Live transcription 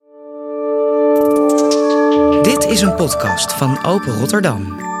is een podcast van Open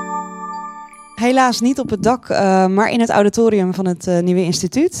Rotterdam. Helaas niet op het dak, maar in het auditorium van het Nieuwe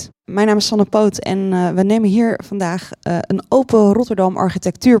Instituut. Mijn naam is Sanne Poot en we nemen hier vandaag een Open Rotterdam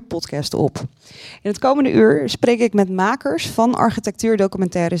architectuurpodcast op. In het komende uur spreek ik met makers van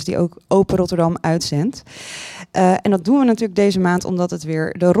architectuurdocumentaires die ook Open Rotterdam uitzendt. En dat doen we natuurlijk deze maand omdat het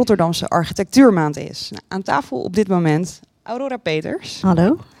weer de Rotterdamse architectuurmaand is. Nou, aan tafel op dit moment Aurora Peters.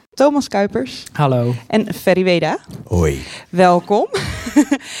 Hallo. Thomas Kuipers. Hallo. En Ferry Weda. Hoi. Welkom.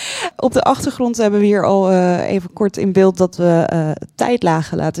 Op de achtergrond hebben we hier al even kort in beeld dat we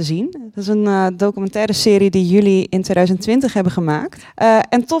Tijdlagen laten zien. Dat is een documentaire serie die jullie in 2020 hebben gemaakt.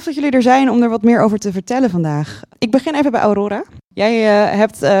 En tof dat jullie er zijn om er wat meer over te vertellen vandaag. Ik begin even bij Aurora. Jij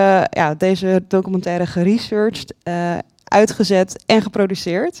hebt deze documentaire geresearched, uitgezet en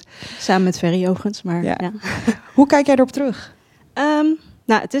geproduceerd. Samen met Ferry overigens, maar ja. Hoe kijk jij erop terug?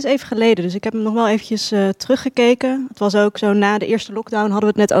 Nou, het is even geleden, dus ik heb hem nog wel eventjes teruggekeken. Het was ook zo na de eerste lockdown,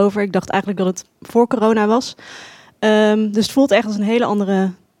 hadden we het net over. Ik dacht eigenlijk dat het voor corona was. Dus het voelt echt als een hele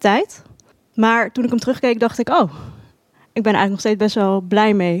andere tijd. Maar toen ik hem terugkeek, dacht ik, ik ben eigenlijk nog steeds best wel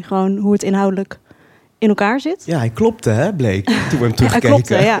blij mee. Gewoon hoe het inhoudelijk in elkaar zit. Ja, hij klopte, hè, bleek, toen we hem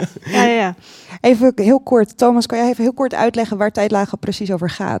teruggekeken. Hij klopte, ja. Even heel kort, Thomas, kan jij even heel kort uitleggen waar Tijdlagen precies over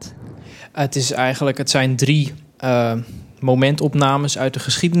gaat? Het zijn 3... momentopnames uit de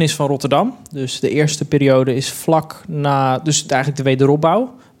geschiedenis van Rotterdam. Dus de eerste periode is vlak na, dus eigenlijk de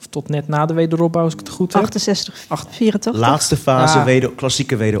wederopbouw. Of tot net na de wederopbouw, als ik het goed heb. 68, 84. Laatste fase,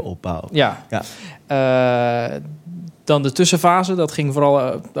 klassieke wederopbouw. Ja. Dan de tussenfase, dat ging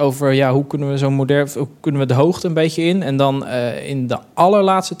vooral over hoe kunnen we zo modern, hoe kunnen we de hoogte een beetje in. En dan in de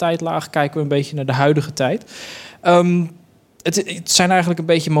allerlaatste tijdlaag kijken we een beetje naar de huidige tijd. Het zijn eigenlijk een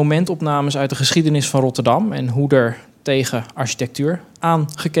beetje momentopnames uit de geschiedenis van Rotterdam en hoe er tegen architectuur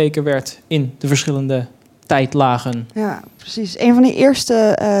aangekeken werd in de verschillende tijdlagen. Ja, precies. Een van de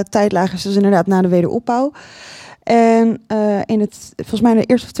eerste tijdlagen is dus inderdaad na de wederopbouw. En volgens mij in de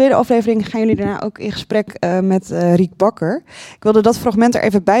eerste of tweede aflevering gaan jullie daarna ook in gesprek met Riek Bakker. Ik wilde dat fragment er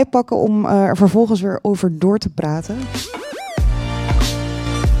even bij pakken om er vervolgens weer over door te praten.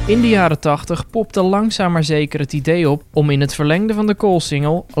 In de jaren 80 popte langzaam maar zeker het idee op om in het verlengde van de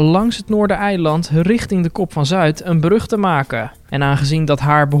Koolsingel langs het Noordereiland richting de Kop van Zuid een brug te maken. En aangezien dat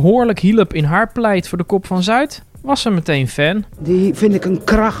haar behoorlijk hielp in haar pleit voor de Kop van Zuid, was ze meteen fan. Die vind ik een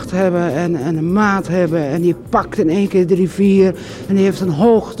kracht hebben en een maat hebben en die pakt in één keer de rivier en die heeft een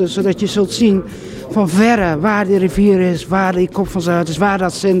hoogte zodat je zult zien van verre waar die rivier is, waar die Kop van Zuid is, waar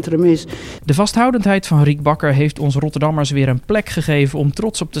dat centrum is. De vasthoudendheid van Riek Bakker heeft ons Rotterdammers weer een plek gegeven om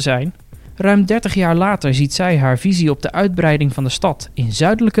trots op te zijn. Ruim 30 jaar later ziet zij haar visie op de uitbreiding van de stad in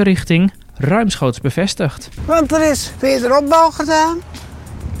zuidelijke richting ruimschoots bevestigd. Want er is wederopbouw gedaan,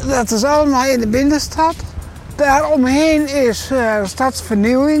 dat is allemaal in de binnenstad. Daaromheen is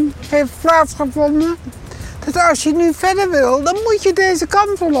stadsvernieuwing, heeft plaatsgevonden. Dus als je nu verder wil, dan moet je deze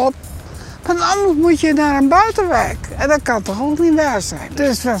kant wel op. Want anders moet je naar een buitenwijk. En dat kan toch ook niet waar zijn.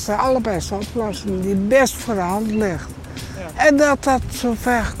 Dus dat is de allerbeste oplossing die best voor de hand ligt. Ja. En dat dat zo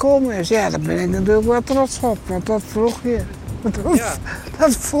ver gekomen is, daar ben ik natuurlijk wel trots op. Want dat vroeg je.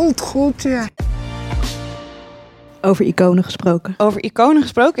 Dat voelt goed, ja. Over iconen gesproken. Over iconen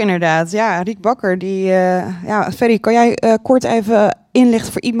gesproken, inderdaad. Ja, Riek Bakker, Ferry, kan jij kort even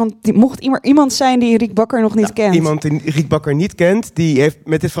inlichten voor iemand, mocht iemand zijn die Riek Bakker nog niet kent? Iemand die Riek Bakker niet kent, die heeft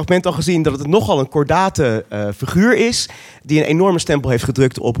met dit fragment al gezien dat het nogal een kordate figuur is, die een enorme stempel heeft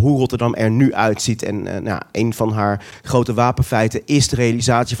gedrukt op hoe Rotterdam er nu uitziet. En een van haar grote wapenfeiten is de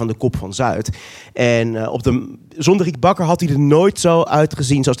realisatie van de Kop van Zuid. En zonder Riek Bakker had hij er nooit zo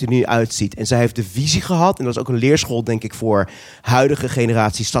uitgezien zoals hij er nu uitziet. En zij heeft de visie gehad, en dat is ook een leerschool, denk ik, voor huidige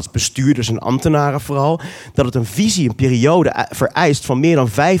generatie stadsbestuurders en ambtenaren vooral, dat het een visie, een periode vereist van meer dan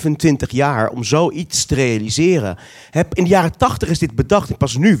 25 jaar om zoiets te realiseren. In de jaren 80 is dit bedacht en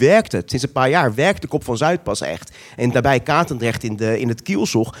pas nu werkt het. Sinds een paar jaar werkt de Kop van Zuid pas echt. En daarbij Katendrecht in het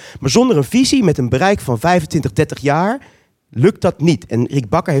Kielzog. Maar zonder een visie met een bereik van 25, 30 jaar lukt dat niet. En Riek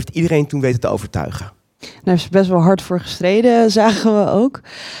Bakker heeft iedereen toen weten te overtuigen. Daar is best wel hard voor gestreden, zagen we ook.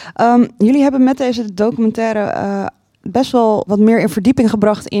 Jullie hebben met deze documentaire best wel wat meer in verdieping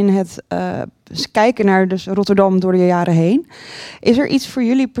gebracht in het kijken naar dus Rotterdam door de jaren heen. Is er iets voor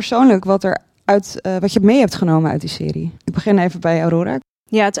jullie persoonlijk wat je mee hebt genomen uit die serie? Ik begin even bij Aurora.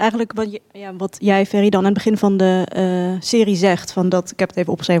 Ja, het is eigenlijk wat jij, Ferry, dan aan het begin van de serie zegt. Ik heb het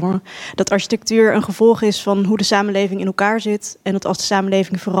even opgeschreven hoor. Dat architectuur een gevolg is van hoe de samenleving in elkaar zit. En dat als de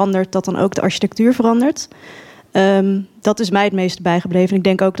samenleving verandert, dat dan ook de architectuur verandert. Dat is mij het meest bijgebleven. Ik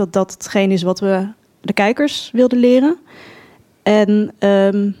denk ook dat dat hetgeen is wat we de kijkers wilden leren. En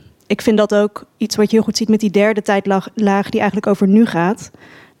ik vind dat ook iets wat je heel goed ziet met die derde tijdlaag die eigenlijk over nu gaat.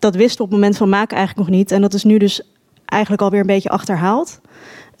 Dat wisten we op het moment van maken eigenlijk nog niet. En dat is nu dus eigenlijk alweer een beetje achterhaald.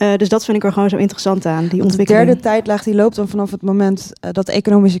 Dus dat vind ik er gewoon zo interessant aan, die ontwikkeling. De derde tijdlaag die loopt dan vanaf het moment dat de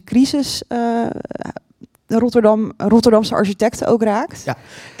economische crisis de Rotterdamse architecten ook raakt. Ja,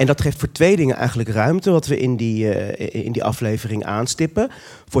 en dat geeft voor 2 dingen eigenlijk ruimte, wat we in die aflevering aanstippen.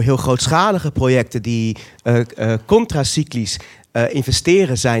 Voor heel grootschalige projecten die contracyclisch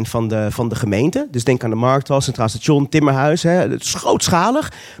investeren zijn van de gemeente. Dus denk aan de Markthal, Centraal Station, Timmerhuis. Het is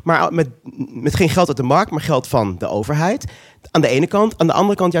grootschalig, maar met geen geld uit de markt, maar geld van de overheid. Aan de ene kant. Aan de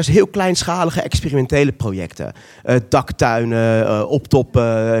andere kant juist heel kleinschalige experimentele projecten. Daktuinen,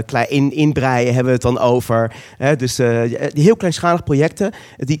 optoppen, inbreien hebben we het dan over. Dus die heel kleinschalige projecten.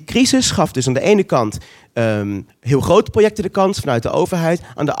 Die crisis gaf dus aan de ene kant heel grote projecten de kans vanuit de overheid.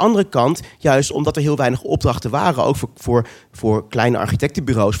 Aan de andere kant, juist omdat er heel weinig opdrachten waren, ook voor kleine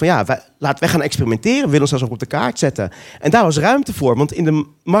architectenbureaus. Van ja, laten we gaan experimenteren. We willen ons zelfs ook op de kaart zetten. En daar was ruimte voor, want in de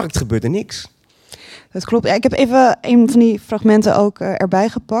markt gebeurde niks. Dat klopt. Ja, ik heb even een van die fragmenten ook erbij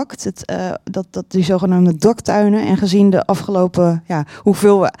gepakt. Die zogenaamde daktuinen. En gezien de afgelopen,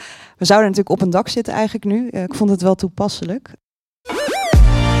 hoeveel we zouden natuurlijk op een dak zitten eigenlijk nu. Ik vond het wel toepasselijk.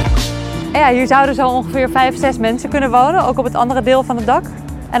 Ja, hier zouden zo ongeveer 5-6 mensen kunnen wonen, ook op het andere deel van het dak.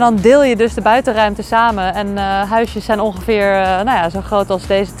 En dan deel je dus de buitenruimte samen. En huisjes zijn ongeveer zo groot als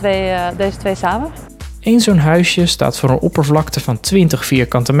deze twee samen. Eén zo'n huisje staat voor een oppervlakte van 20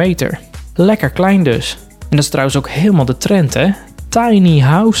 vierkante meter. Lekker klein dus. En dat is trouwens ook helemaal de trend, hè? Tiny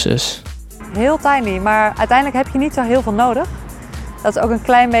houses. Heel tiny, maar uiteindelijk heb je niet zo heel veel nodig. Dat is ook een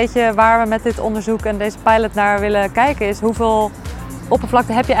klein beetje waar we met dit onderzoek en deze pilot naar willen kijken, is hoeveel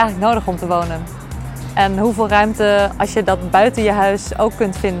oppervlakte heb je eigenlijk nodig om te wonen. En hoeveel ruimte, als je dat buiten je huis ook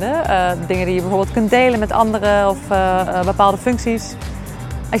kunt vinden, dingen die je bijvoorbeeld kunt delen met anderen of bepaalde functies.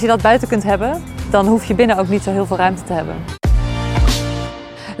 Als je dat buiten kunt hebben, dan hoef je binnen ook niet zo heel veel ruimte te hebben.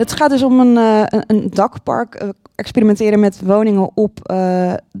 Het gaat dus om een dakpark, experimenteren met woningen op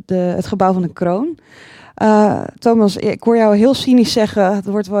het gebouw van de Kroon. Thomas, ik hoor jou heel cynisch zeggen, het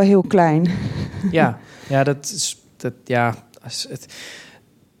wordt wel heel klein. Ja,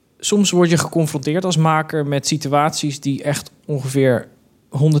 soms word je geconfronteerd als maker met situaties die echt ongeveer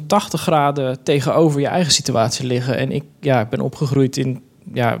 180 graden tegenover je eigen situatie liggen. En ik ben opgegroeid in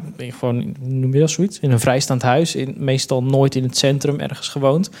noem je dat zoiets? In een vrijstaand huis, meestal nooit in het centrum ergens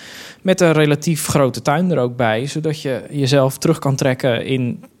gewoond. Met een relatief grote tuin er ook bij, zodat je jezelf terug kan trekken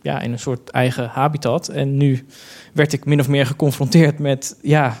in een soort eigen habitat. En nu werd ik min of meer geconfronteerd met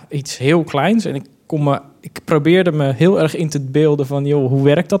iets heel kleins. En ik probeerde me heel erg in te beelden van, joh, hoe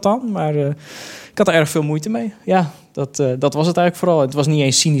werkt dat dan? Maar ik had er erg veel moeite mee. Ja, dat was het eigenlijk vooral. Het was niet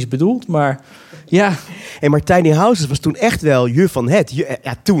eens cynisch bedoeld, maar ja. Hey, maar Tiny Houses was toen echt wel je van het.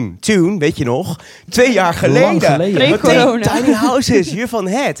 Toen, weet je nog? 2 jaar geleden. Lang geleden. Pre-corona. Tiny Houses, je van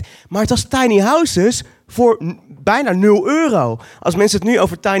het. Maar het was Tiny Houses voor bijna €0. Als mensen het nu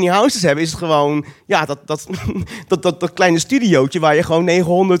over tiny houses hebben, is het gewoon dat kleine studiootje waar je gewoon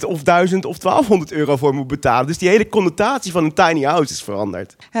 900 of 1000 of 1200 euro voor moet betalen. Dus die hele connotatie van een tiny house is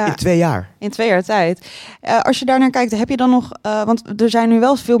veranderd. Ja, in 2 jaar. In 2 jaar tijd. Als je daar naar kijkt, heb je dan nog... want er zijn nu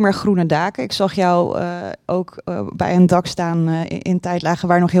wel veel meer groene daken. Ik zag jou ook bij een dak staan in tijdlagen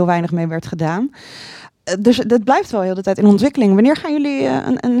waar nog heel weinig mee werd gedaan. Dus dat blijft wel heel de tijd in ontwikkeling. Wanneer gaan jullie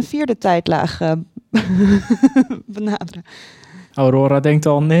een 4e tijdlaag benaderen? Aurora denkt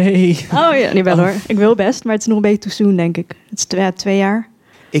al, nee. Oh ja, niet wel hoor. Ik wil best, maar het is nog een beetje too soon, denk ik. Het is 2 jaar.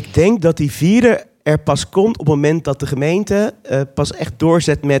 Ik denk dat die 4e er pas komt op het moment dat de gemeente pas echt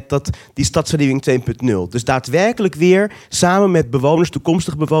doorzet met die stadsvernieuwing 2.0. Dus daadwerkelijk weer samen met bewoners,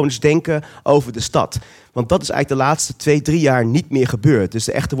 toekomstige bewoners, denken over de stad. Want dat is eigenlijk de laatste 2-3 jaar niet meer gebeurd.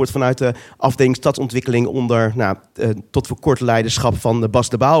 Dus er wordt vanuit de afdeling stadsontwikkeling onder tot voor kort leiderschap van Bas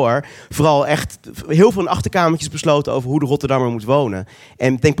de Bouwer vooral echt heel veel in achterkamertjes besloten over hoe de Rotterdammer moet wonen.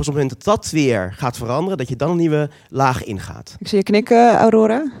 En ik denk pas op het moment dat weer gaat veranderen, dat je dan een nieuwe laag ingaat. Ik zie je knikken,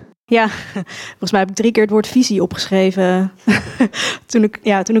 Aurora. Ja, volgens mij heb ik 3 keer het woord visie opgeschreven toen ik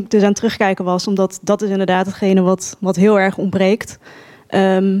dus aan het terugkijken was. Omdat dat is inderdaad hetgene wat heel erg ontbreekt.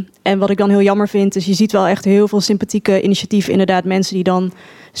 En wat ik dan heel jammer vind, is je ziet wel echt heel veel sympathieke initiatieven. Inderdaad, mensen die dan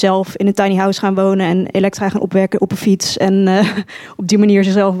zelf in een tiny house gaan wonen en elektra gaan opwerken op een fiets. En op die manier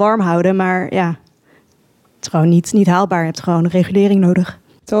zichzelf warm houden. Maar ja, het is gewoon niet haalbaar. Je hebt gewoon regulering nodig.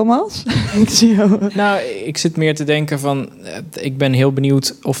 Thomas? Ik zie jou. Nou, ik zit meer te denken van... Ik ben heel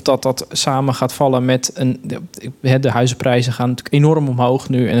benieuwd of dat samen gaat vallen met... de huizenprijzen gaan natuurlijk enorm omhoog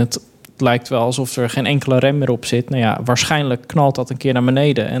nu. En het lijkt wel alsof er geen enkele rem meer op zit. Nou ja, waarschijnlijk knalt dat een keer naar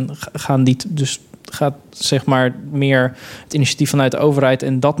beneden. En gaat zeg maar meer het initiatief vanuit de overheid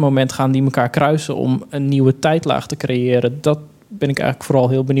en dat moment gaan die elkaar kruisen om een nieuwe tijdlaag te creëren. Dat ben ik eigenlijk vooral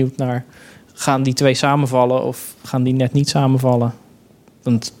heel benieuwd naar. Gaan die twee samenvallen of gaan die net niet samenvallen?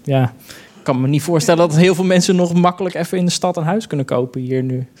 Want ja, ik kan me niet voorstellen dat heel veel mensen nog makkelijk even in de stad een huis kunnen kopen hier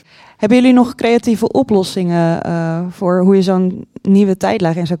nu. Hebben jullie nog creatieve oplossingen voor hoe je zo'n nieuwe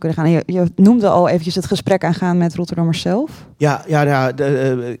tijdlaag in zou kunnen gaan? Je noemde al eventjes het gesprek aangaan met Rotterdammers zelf.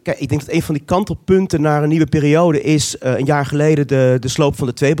 Kijk, ik denk dat een van die kantelpunten naar een nieuwe periode is een jaar geleden de sloop van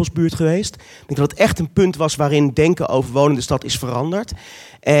de Tweebosbuurt geweest. Ik denk dat het echt een punt was waarin denken over wonen in de stad is veranderd.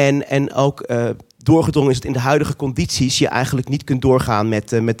 En ook doorgedrongen is het in de huidige condities je eigenlijk niet kunt doorgaan met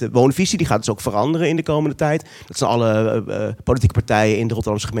de woonvisie. Die gaat dus ook veranderen in de komende tijd. Dat zijn alle politieke partijen in de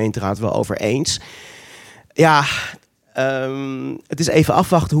Rotterdamse gemeenteraad wel over eens. Ja, het is even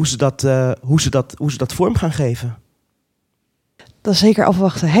afwachten hoe ze dat vorm gaan geven. Dat is zeker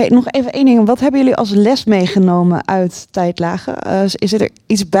afwachten. Hey, nog even één ding. Wat hebben jullie als les meegenomen uit tijdlagen? Is er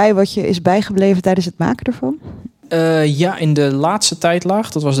iets bij wat je is bijgebleven tijdens het maken ervan? Ja, in de laatste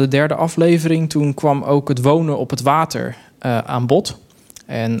tijdlaag, dat was de 3e aflevering... toen kwam ook het wonen op het water aan bod.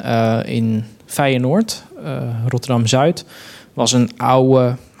 En in Feyenoord, Rotterdam-Zuid, was een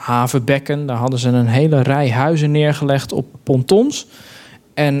oude havenbekken. Daar hadden ze een hele rij huizen neergelegd op pontons.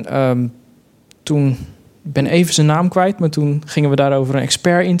 En toen, ik ben even zijn naam kwijt... maar toen gingen we daarover een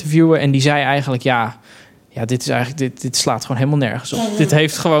expert interviewen... en die zei eigenlijk, ja, dit slaat gewoon helemaal nergens op. Dit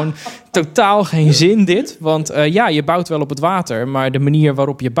heeft gewoon totaal geen zin, dit. Want je bouwt wel op het water... maar de manier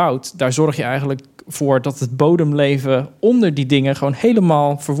waarop je bouwt... daar zorg je eigenlijk voor dat het bodemleven onder die dingen... gewoon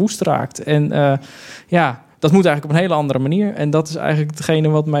helemaal verwoest raakt. En dat moet eigenlijk op een hele andere manier. En dat is eigenlijk hetgene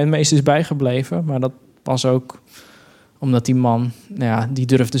wat mij het meest is bijgebleven. Maar dat was ook omdat die man... die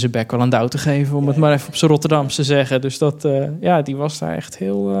durfde zijn bek wel aan douw te geven... om het maar even op zijn Rotterdams te zeggen. Dus dat, die was daar echt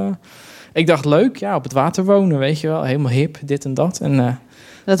heel... Ik dacht, leuk, op het water wonen, weet je wel. Helemaal hip, dit en dat. En,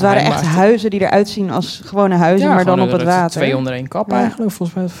 dat waren echt huizen die eruit zien als gewone huizen, maar dan op het water. 2 onder 1 kap eigenlijk.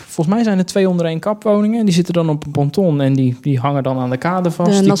 Volgens mij zijn het 2 onder 1 kap woningen. En die zitten dan op een ponton en die hangen dan aan de kade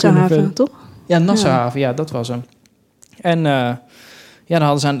vast. De Nassauhaven, toch? Ja, Nassauhaven, dat was hem. En dan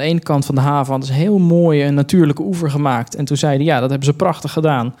hadden ze aan de ene kant van de haven een heel mooie natuurlijke oever gemaakt. En toen zeiden dat hebben ze prachtig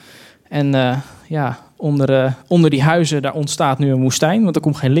gedaan. En onder die huizen, daar ontstaat nu een woestijn. Want er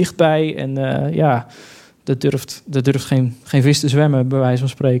komt geen licht bij. En er durft geen vis te zwemmen, bij wijze van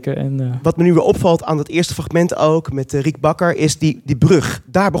spreken. En, Wat me nu weer opvalt aan dat eerste fragment ook... met Riek Bakker, is die brug.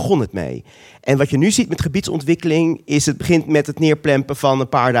 Daar begon het mee. En wat je nu ziet met gebiedsontwikkeling... is het begint met het neerplempen van een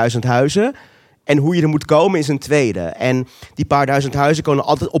paar duizend huizen... En hoe je er moet komen is een tweede. En die paar duizend huizen komen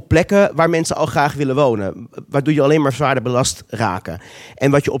altijd op plekken waar mensen al graag willen wonen. Waardoor je alleen maar zwaarder belast raken.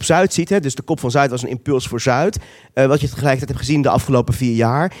 En wat je op Zuid ziet, dus de Kop van Zuid was een impuls voor Zuid. Wat je tegelijkertijd hebt gezien de afgelopen 4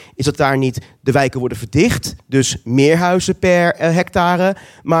 jaar... is dat daar niet de wijken worden verdicht. Dus meer huizen per hectare.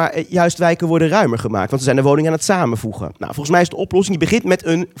 Maar juist wijken worden ruimer gemaakt. Want er zijn de woningen aan het samenvoegen. Nou, volgens mij is de oplossing, die begint met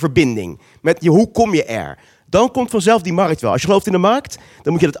een verbinding. Met hoe kom je er? Dan komt vanzelf die markt wel. Als je gelooft in de markt,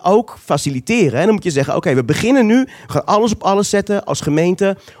 dan moet je dat ook faciliteren. En dan moet je zeggen, oké, we beginnen nu. We gaan alles op alles zetten als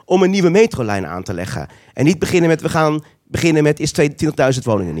gemeente om een nieuwe metrolijn aan te leggen. En niet beginnen met is 20.000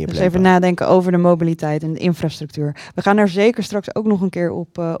 woningen neerplempen. Dus even nadenken over de mobiliteit en de infrastructuur. We gaan daar zeker straks ook nog een keer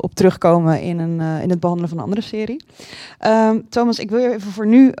op terugkomen in het behandelen van een andere serie. Thomas, ik wil je even voor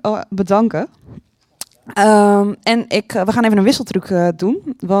nu bedanken. We gaan even een wisseltruc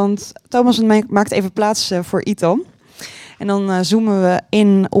doen. Want Thomas maakt even plaats voor Itam. En dan zoomen we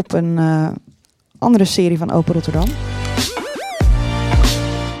in op een andere serie van Open Rotterdam.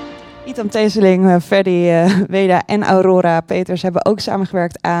 Itam Teeseling, Ferdy, Weda en Aurora Peters hebben ook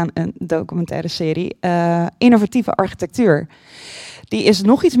samengewerkt aan een documentaire serie. Innovatieve architectuur. Die is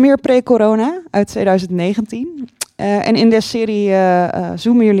nog iets meer pre-corona, uit 2019. En in deze serie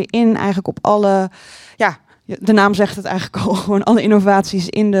zoomen jullie in eigenlijk op alle... de naam zegt het eigenlijk al, gewoon alle innovaties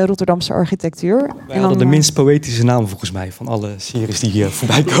in de Rotterdamse architectuur. Wij hadden de minst poëtische naam volgens mij van alle series die hier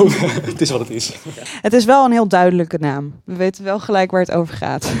voorbij komen. Het is wat het is. Het is wel een heel duidelijke naam. We weten wel gelijk waar het over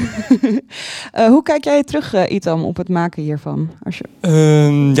gaat. Hoe kijk jij terug, Itam, op het maken hiervan?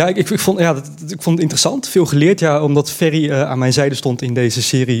 Ik vond het interessant. Veel geleerd, omdat Ferry aan mijn zijde stond in deze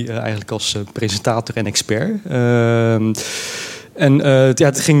serie eigenlijk als presentator en expert.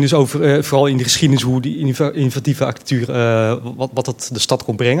 Het ging dus over, vooral in de geschiedenis, hoe die innovatieve architectuur, wat dat de stad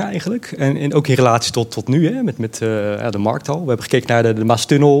kon brengen eigenlijk. En ook in relatie tot nu, met de Markthal. We hebben gekeken naar de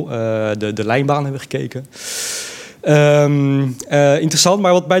Maastunnel, de lijnbaan hebben we gekeken. Interessant,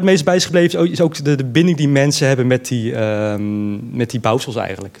 maar wat mij het meest bij is gebleven is ook de binding die mensen hebben met die bouwsels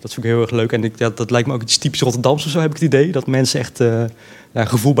eigenlijk. Dat vind ik heel erg leuk. En dat lijkt me ook iets typisch Rotterdams of zo, heb ik het idee. Dat mensen echt een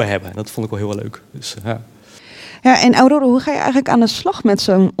gevoel bij hebben. Dat vond ik wel heel erg leuk. Dus, ja. Ja, en Aurora, hoe ga je eigenlijk aan de slag met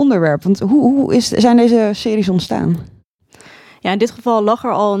zo'n onderwerp? Want hoe zijn deze series ontstaan? Ja, in dit geval lag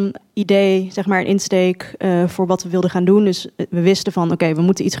er al een idee, zeg maar een insteek voor wat we wilden gaan doen. Dus we wisten van, oké, we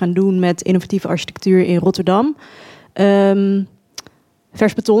moeten iets gaan doen met innovatieve architectuur in Rotterdam.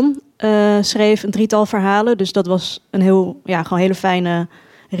 Vers Beton schreef een 3-tal verhalen. Dus dat was een gewoon hele fijne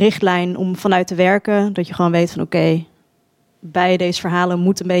richtlijn om vanuit te werken. Dat je gewoon weet van, oké, bij deze verhalen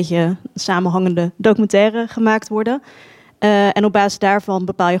moet een beetje een samenhangende documentaire gemaakt worden. En op basis daarvan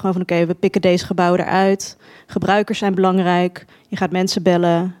bepaal je gewoon van, oké, we pikken deze gebouwen eruit. Gebruikers zijn belangrijk. Je gaat mensen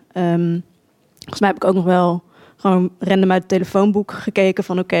bellen. Volgens mij heb ik ook nog wel gewoon random uit het telefoonboek gekeken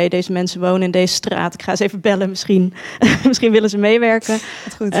van, oké, deze mensen wonen in deze straat. Ik ga eens even bellen. Misschien willen ze meewerken.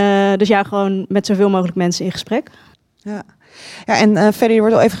 Goed. Dus ja, gewoon met zoveel mogelijk mensen in gesprek. Ja, en Ferry, er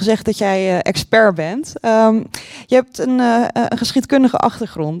wordt al even gezegd dat jij expert bent. Je hebt een geschiedkundige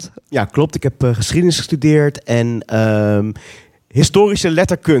achtergrond. Ja, klopt. Ik heb geschiedenis gestudeerd en historische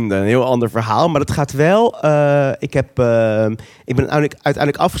letterkunde. Een heel ander verhaal, maar dat gaat wel. Ik ben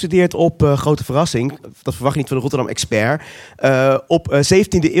uiteindelijk afgestudeerd op grote verrassing. Dat verwacht je niet van de Rotterdam Expert. Op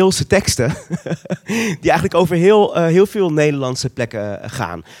 17e eeuwse teksten. Die eigenlijk over heel veel Nederlandse plekken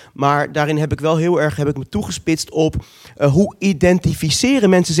gaan. Maar daarin heb ik wel heel erg me toegespitst op hoe identificeren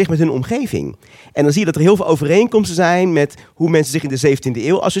mensen zich met hun omgeving. En dan zie je dat er heel veel overeenkomsten zijn met hoe mensen zich in de 17e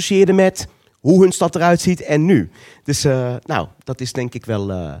eeuw associeerden met hoe hun stad eruit ziet en nu. Dus dat is denk ik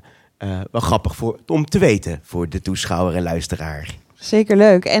wel grappig om te weten voor de toeschouwer en luisteraar. Zeker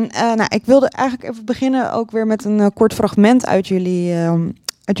leuk. En ik wilde eigenlijk even beginnen ook weer met een kort fragment uit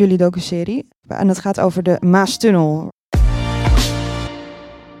jullie docuserie. En dat gaat over de Maastunnel.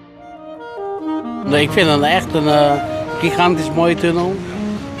 Nee, ik vind het echt een gigantisch mooie tunnel.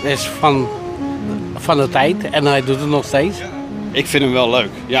 Het is van de tijd en hij doet het nog steeds. Ik vind hem wel leuk.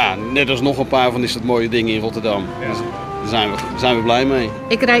 Ja, net als nog een paar van dit soort mooie dingen in Rotterdam. Ja. Dus daar zijn we blij mee.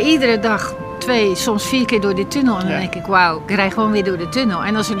 Ik rijd iedere dag 2, soms 4 keer door die tunnel. En dan denk ik, wauw, ik rijd gewoon weer door de tunnel.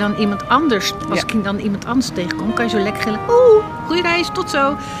 En als er dan iemand anders, ik dan iemand anders tegenkom, kan je zo lekker gillen. Oeh, goeie reis, tot zo.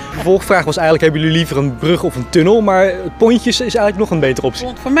 De vervolgvraag was eigenlijk, hebben jullie liever een brug of een tunnel? Maar pontjes is eigenlijk nog een betere optie.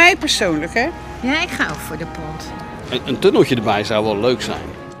 Voor mij persoonlijk, hè? Ja, ik ga ook voor de pont. Een tunneltje erbij zou wel leuk zijn.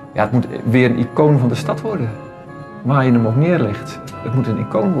 Ja, het moet weer een icoon van de stad worden. Waar je hem ook neerlegt. Het moet een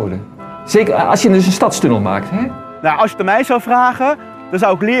icoon worden. Zeker als je dus een stadstunnel maakt, hè? Nou, als je het aan mij zou vragen, dan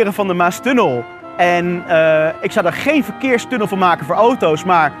zou ik leren van de Maastunnel. En ik zou er geen verkeerstunnel van maken voor auto's,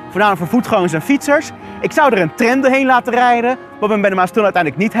 maar voornamelijk voor voetgangers en fietsers. Ik zou er een tram doorheen laten rijden, wat men bij de Maastunnel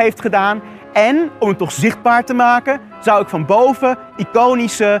uiteindelijk niet heeft gedaan. En om het toch zichtbaar te maken, zou ik van boven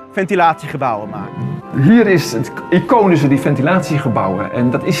iconische ventilatiegebouwen maken. Hier is het iconische, die ventilatiegebouwen.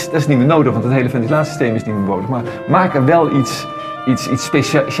 En dat is niet meer nodig, want het hele ventilatiesysteem is niet meer nodig. Maar maak er wel iets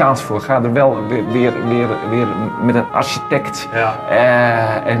speciaals voor. Ga er wel weer met een architect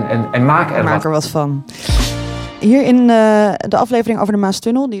en maak er wat van. Hier in de aflevering over de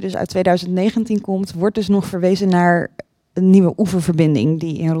Maastunnel, die dus uit 2019 komt, wordt dus nog verwezen naar een nieuwe oeververbinding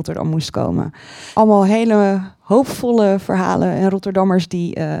die in Rotterdam moest komen. Allemaal hele hoopvolle verhalen en Rotterdammers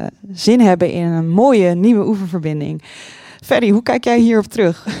die zin hebben in een mooie nieuwe oeververbinding. Ferry, hoe kijk jij hierop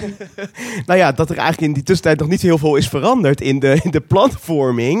terug? Nou ja, dat er eigenlijk in die tussentijd nog niet heel veel is veranderd in de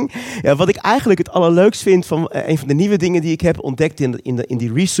planvorming. Ja, wat ik eigenlijk het allerleukst vind van een van de nieuwe dingen die ik heb ontdekt in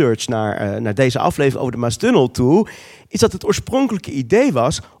die research naar deze aflevering over de Maastunnel toe, is dat het oorspronkelijke idee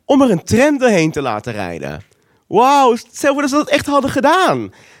was om er een tram doorheen te laten rijden. Wauw, stel voor dat ze dat echt hadden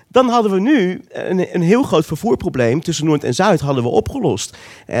gedaan. Dan hadden we nu een heel groot vervoerprobleem tussen Noord en Zuid hadden we opgelost.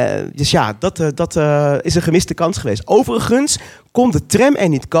 Dus ja, dat is een gemiste kans geweest. Overigens kon de tram er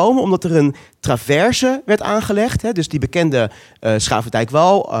niet komen omdat er een traverse werd aangelegd. Hè, dus die bekende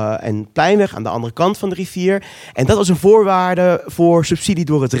Schavendijkwal en Pleinweg aan de andere kant van de rivier. En dat was een voorwaarde voor subsidie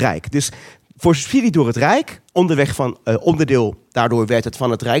door het Rijk. Dus voor subsidie door het Rijk, onderweg van onderdeel, daardoor werd het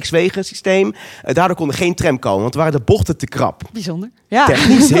van het Rijkswegensysteem. Daardoor kon er geen tram komen, want waren de bochten te krap. Bijzonder. Ja,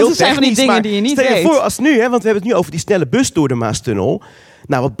 technisch, heel dat zijn van die dingen die je niet weet. Stel je voor als nu, hè, want we hebben het nu over die snelle bus door de Maastunnel.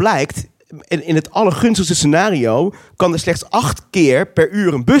 Nou, wat blijkt, in het allergunstigste scenario kan er slechts 8 keer per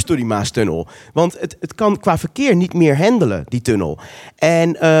uur een bus door die Maastunnel. Want het kan qua verkeer niet meer handelen, die tunnel.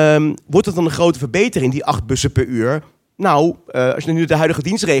 En wordt het dan een grote verbetering, die 8 bussen per uur? als je nu de huidige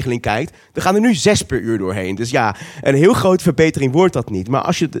dienstregeling kijkt, dan gaan er nu 6 per uur doorheen. Dus ja, een heel grote verbetering wordt dat niet. Maar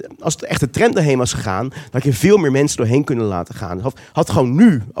als het echt de trend doorheen was gegaan, dan had je veel meer mensen doorheen kunnen laten gaan. Dat had gewoon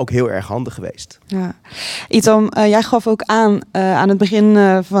nu ook heel erg handig geweest. Ja. Itam, jij gaf ook aan het begin,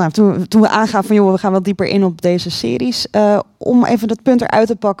 toen we aangaven van joh, we gaan wat dieper in op deze series, om even dat punt eruit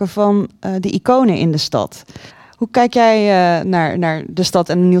te pakken van de iconen in de stad. Hoe kijk jij naar de stad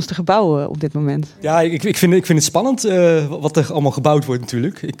en de nieuwste gebouwen op dit moment? Ja, ik vind het spannend wat er allemaal gebouwd wordt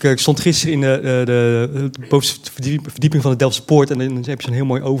natuurlijk. Ik stond gisteren in de bovenste verdieping van de Delftse Poort en dan heb je zo'n heel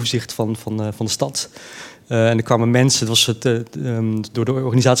mooi overzicht van de stad. En er kwamen mensen, het was door de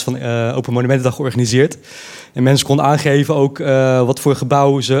organisatie van Open Monumentendag georganiseerd. En mensen konden aangeven ook wat voor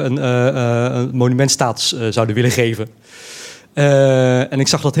gebouw ze een monumentstatus zouden willen geven. En ik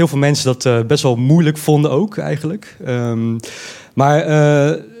zag dat heel veel mensen dat best wel moeilijk vonden ook eigenlijk. Maar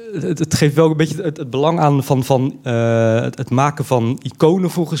het geeft wel een beetje het belang aan van het maken van iconen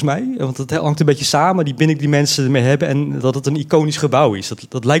volgens mij. Want het hangt een beetje samen, die binding die mensen ermee hebben en dat het een iconisch gebouw is.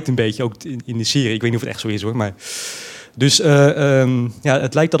 Dat lijkt een beetje ook in de serie. Ik weet niet of het echt zo is hoor. Maar dus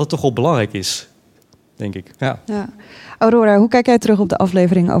het lijkt dat het toch wel belangrijk is, denk ik. Ja. Aurora, hoe kijk jij terug op de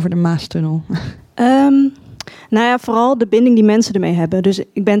aflevering over de Maastunnel? Nou ja, vooral de binding die mensen ermee hebben. Dus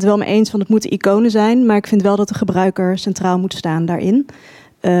ik ben het wel mee eens van het moeten iconen zijn, maar ik vind wel dat de gebruiker centraal moet staan daarin.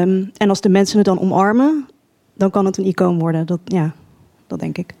 En als de mensen het dan omarmen, dan kan het een icoon worden. Dat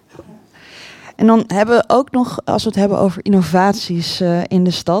denk ik. En dan hebben we ook nog, als we het hebben over innovaties in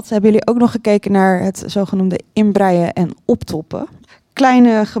de stad, hebben jullie ook nog gekeken naar het zogenoemde inbreien en optoppen.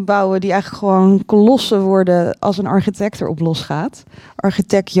 Kleine gebouwen die eigenlijk gewoon kolossen worden als een architect erop losgaat.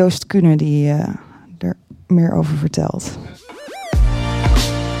 Architect Joost Kuhne die er meer over vertelt.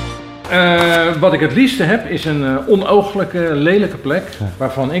 Wat ik het liefste heb is een onooglijke, lelijke plek.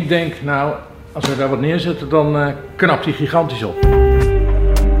 Waarvan ik denk, nou, als we daar wat neerzetten, dan knapt die gigantisch op.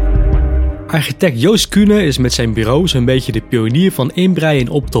 Architect Joost Kuhne is met zijn bureau zo'n beetje de pionier van inbreien en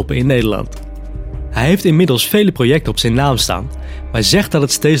optoppen in Nederland. Hij heeft inmiddels vele projecten op zijn naam staan, maar zegt dat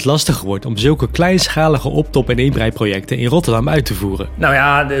het steeds lastiger wordt om zulke kleinschalige optop- en inbreiprojecten in Rotterdam uit te voeren. Nou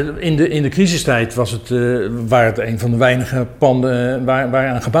ja, in de crisistijd waren het een van de weinige panden waar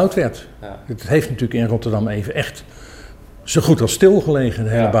aan gebouwd werd. Ja. Het heeft natuurlijk in Rotterdam even echt zo goed als stilgelegen, de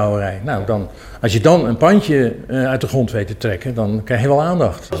hele bouwerij. Nou, als je dan een pandje uit de grond weet te trekken, dan krijg je wel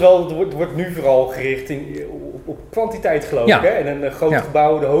aandacht. Het wordt nu vooral gericht op kwantiteit, geloof ik. Hè? En een groot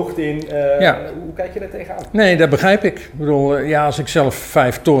gebouw, de hoogte in. Hoe kijk je daar tegenaan? Nee, dat begrijp ik. Ik bedoel, als ik zelf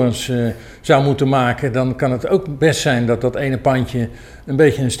 5 torens zou moeten maken, dan kan het ook best zijn dat ene pandje een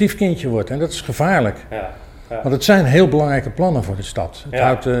beetje een stiefkindje wordt. En dat is gevaarlijk. Ja. Want het zijn heel belangrijke plannen voor de stad. Het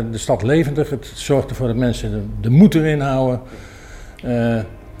houdt de stad levendig. Het zorgt ervoor dat mensen de moed erin houden.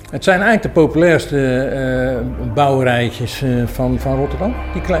 Het zijn eigenlijk de populairste bouwrijtjes van Rotterdam.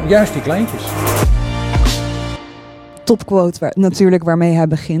 Juist die kleintjes. Topquote natuurlijk waarmee hij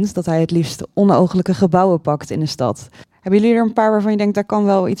begint. Dat hij het liefst onooglijke gebouwen pakt in de stad. Hebben jullie er een paar waarvan je denkt, daar kan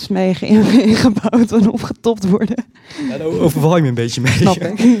wel iets mee ingebouwd en opgetopt worden? Ja, daar overval je me een beetje mee. Snap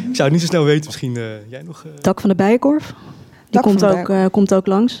ik. Ik zou het niet zo snel weten. Misschien jij nog? Dak van de Bijenkorf. Die komt ook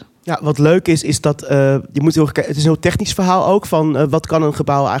langs. Ja, wat leuk is dat je moet het is een heel technisch verhaal ook van wat kan een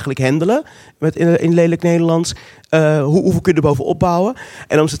gebouw eigenlijk handelen in lelijk Nederlands. Hoeveel kun je er bovenop bouwen?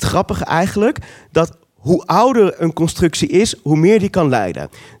 En dan is het grappige eigenlijk dat hoe ouder een constructie is, hoe meer die kan leiden.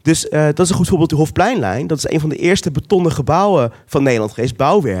 Dus dat is een goed voorbeeld, de Hofpleinlijn. Dat is een van de eerste betonnen gebouwen van Nederland geweest,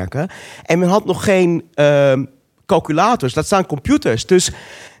 bouwwerken. En men had nog geen calculators, laat staan computers. Dus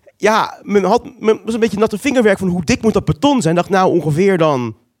ja, men was een beetje natte vingerwerk van hoe dik moet dat beton zijn. Dacht nou ongeveer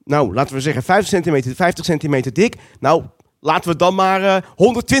dan, laten we zeggen 50 centimeter dik. Nou, laten we dan maar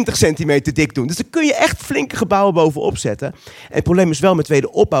 120 centimeter dik doen. Dus dan kun je echt flinke gebouwen bovenop zetten. En het probleem is wel met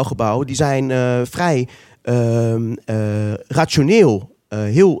tweede-opbouwgebouwen. Die zijn vrij rationeel,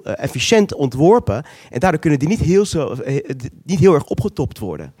 heel efficiënt ontworpen. En daardoor kunnen die niet heel erg opgetopt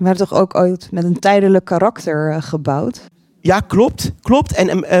worden. We werden toch ook ooit met een tijdelijk karakter gebouwd? Ja, klopt.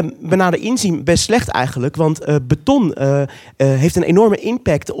 En bij inzien best slecht eigenlijk. Want beton heeft een enorme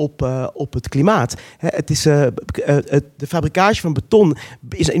impact op het klimaat. Het is, de fabricage van beton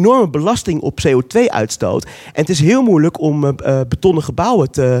is een enorme belasting op CO2-uitstoot. En het is heel moeilijk om betonnen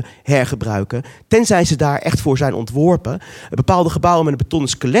gebouwen te hergebruiken. Tenzij ze daar echt voor zijn ontworpen. Bepaalde gebouwen met een betonnen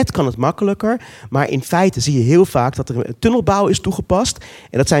skelet kan het makkelijker. Maar in feite zie je heel vaak dat er een tunnelbouw is toegepast.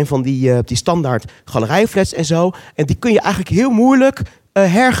 En dat zijn van die standaard galerijflats en zo. En die kun je eigenlijk heel moeilijk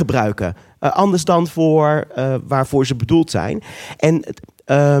hergebruiken. Anders dan waarvoor ze bedoeld zijn. En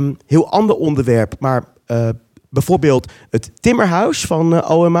heel ander onderwerp, maar bijvoorbeeld het timmerhuis van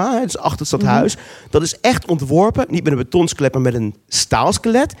OMA, dus achter het stadhuis. Dat is echt ontworpen, niet met een betonskelet, maar met een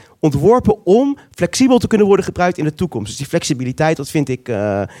staalskelet. Ontworpen om flexibel te kunnen worden gebruikt in de toekomst. Dus die flexibiliteit, dat vind ik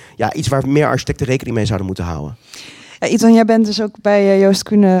iets waar meer architecten rekening mee zouden moeten houden. Ja, Itan, jij bent dus ook bij Joost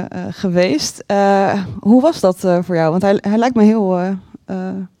Kuhne geweest. Hoe was dat voor jou? Want hij lijkt me heel...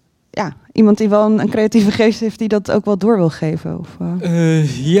 iemand die wel een creatieve geest heeft die dat ook wel door wil geven. Of,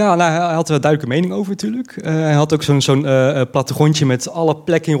 hij had er een duidelijke mening over natuurlijk. Hij had ook zo'n plattegrondje met alle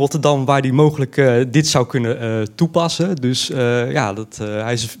plekken in Rotterdam waar hij mogelijk dit zou kunnen toepassen. Dus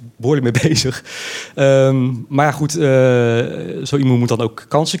hij is behoorlijk mee bezig. Maar ja, goed, zo iemand moet dan ook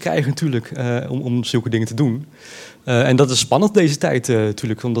kansen krijgen natuurlijk om zulke dingen te doen. En dat is spannend deze tijd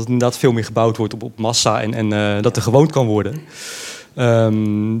natuurlijk, omdat er inderdaad veel meer gebouwd wordt op massa en dat er gewoond kan worden.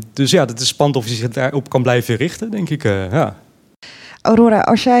 Dus ja, het is spannend of je zich daarop kan blijven richten, denk ik. Aurora,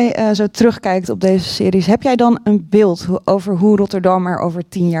 als jij zo terugkijkt op deze series, heb jij dan een beeld over hoe Rotterdam er over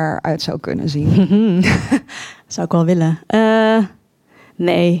 10 jaar uit zou kunnen zien? Zou ik wel willen.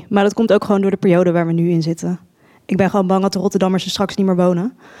 Nee, maar dat komt ook gewoon door de periode waar we nu in zitten. Ik ben gewoon bang dat de Rotterdammers er straks niet meer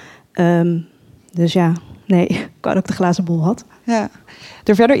wonen. Dus ja, nee, ik wou dat ik de glazen bol had. Ja.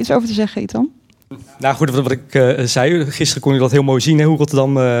 Er verder iets over te zeggen, Itan? Nou goed, wat ik zei, gisteren kon je dat heel mooi zien, hè, hoe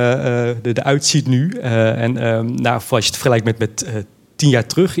Rotterdam eruit ziet nu. Als je het vergelijkt met 10 jaar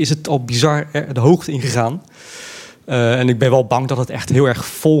terug, is het al bizar de hoogte ingegaan. En ik ben wel bang dat het echt heel erg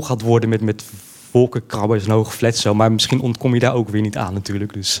vol gaat worden met wolkenkrabbers en hoge flats. Maar misschien ontkom je daar ook weer niet aan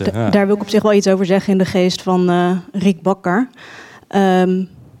natuurlijk. Dus, Daar wil ik op zich wel iets over zeggen in de geest van Riek Bakker.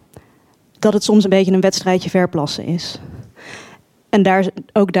 Dat het soms een beetje een wedstrijdje verplassen is. En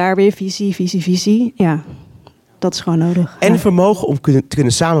ook daar weer visie. Ja, dat is gewoon nodig. En vermogen om te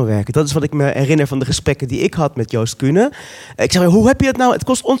kunnen samenwerken. Dat is wat ik me herinner van de gesprekken die ik had met Joost Kuhne. Ik zeg, hoe heb je het nou? Het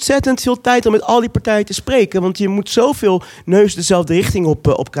kost ontzettend veel tijd om met al die partijen te spreken. Want je moet zoveel neus dezelfde richting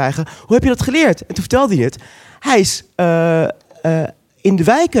op krijgen. Hoe heb je dat geleerd? En toen vertelde hij het. Hij is in de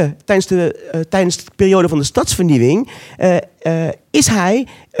wijken tijdens de periode van de stadsvernieuwing is hij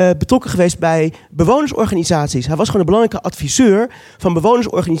betrokken geweest bij bewonersorganisaties. Hij was gewoon een belangrijke adviseur van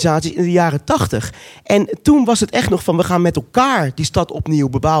bewonersorganisaties in de jaren 80. En toen was het echt nog van, we gaan met elkaar die stad opnieuw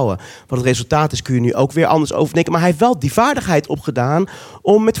bebouwen. Wat het resultaat is, kun je nu ook weer anders overdenken. Maar hij heeft wel die vaardigheid opgedaan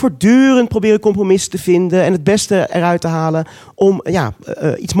om met voortdurend proberen compromissen te vinden en het beste eruit te halen om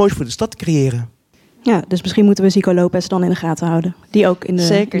iets moois voor de stad te creëren. Ja, dus misschien moeten we Zico Lopez dan in de gaten houden. Die ook in de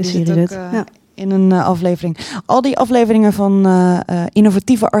serie zit. In een aflevering. Al die afleveringen van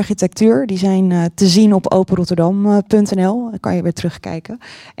innovatieve architectuur, die zijn te zien op openrotterdam.nl. Daar kan je weer terugkijken.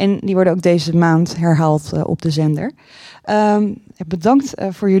 En die worden ook deze maand herhaald op de zender. Bedankt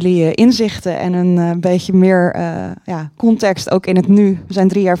voor jullie inzichten en een beetje meer context ook in het nu. We zijn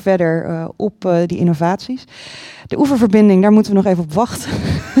 3 jaar verder op die innovaties. De oeververbinding, daar moeten we nog even op wachten.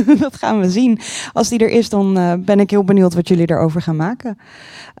 Dat gaan we zien. Als die er is, dan ben ik heel benieuwd wat jullie erover gaan maken.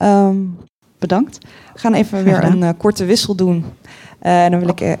 Bedankt. We gaan even weer een korte wissel doen. En dan wil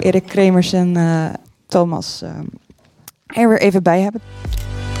ik Erik Kremers en Thomas er weer even bij hebben.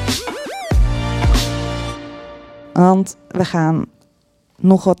 Want we gaan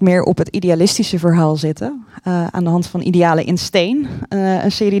nog wat meer op het idealistische verhaal zitten. Aan de hand van Idealen in Steen.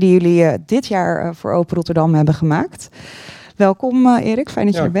 Een serie die jullie dit jaar voor Open Rotterdam hebben gemaakt. Welkom Erik, fijn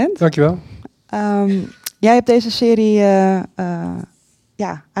dat je er bent. Dankjewel. Jij hebt deze serie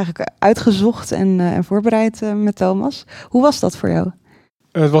eigenlijk uitgezocht en voorbereid met Thomas. Hoe was dat voor jou?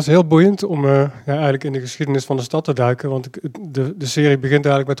 Het was heel boeiend om eigenlijk in de geschiedenis van de stad te duiken. Want de serie begint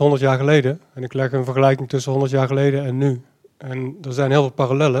eigenlijk met 100 jaar geleden. En ik leg een vergelijking tussen 100 jaar geleden en nu. En er zijn heel veel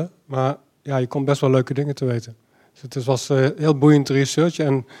parallellen, maar je komt best wel leuke dingen te weten. Dus het was heel boeiend research.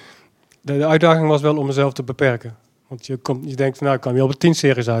 En de uitdaging was wel om mezelf te beperken. Want je denkt van, ik kan wel 10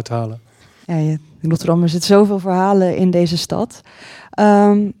 series uithalen. Ja, in Rotterdam er zitten zoveel verhalen in deze stad.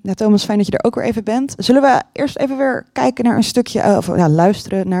 Thomas, fijn dat je er ook weer even bent. Zullen we eerst even weer kijken naar een stukje,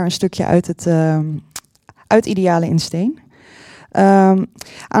 luisteren naar een stukje uit Idealen in Steen.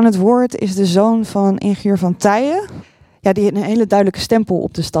 Aan het woord is de zoon van ingenieur Van Tijen. Ja, die een hele duidelijke stempel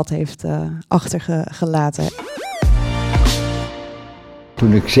op de stad heeft achtergelaten.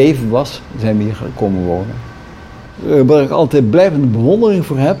 Toen ik 7 was, zijn we hier gekomen wonen. Waar ik altijd blijvende bewondering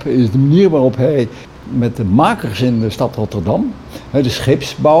voor heb, is de manier waarop hij met de makers in de stad Rotterdam, de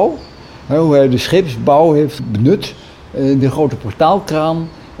scheepsbouw, hoe hij de scheepsbouw heeft benut, de grote portaalkraan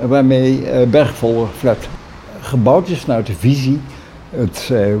waarmee Bergvollerflat gebouwd is vanuit de visie,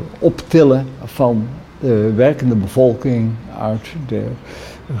 het optillen van de werkende bevolking uit de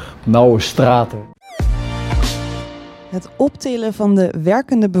nauwe straten. Het optillen van de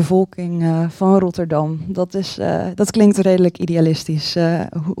werkende bevolking van Rotterdam. Dat klinkt redelijk idealistisch.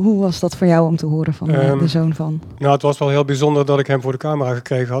 Hoe was dat voor jou om te horen van de zoon van? Nou, het was wel heel bijzonder dat ik hem voor de camera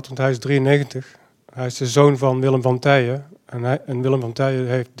gekregen had, want hij is 93. Hij is de zoon van Willem van Tijjen. En Willem van Tijjen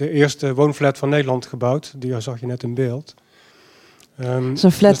heeft de eerste woonflat van Nederland gebouwd. Die zag je net in beeld.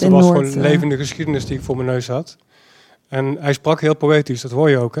 Zo'n flat dus in Noord. Dat was Noord. gewoon een levende geschiedenis die ik voor mijn neus had. En hij sprak heel poëtisch, dat hoor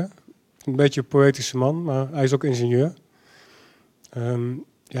je ook, hè? Een beetje een poëtische man, maar hij is ook ingenieur. En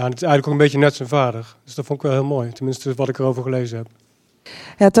het is eigenlijk ook een beetje net zijn vader. Dus dat vond ik wel heel mooi, tenminste wat ik erover gelezen heb.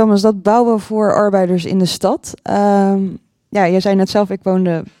 Ja, Thomas, dat bouwen voor arbeiders in de stad. Jij zei net zelf, ik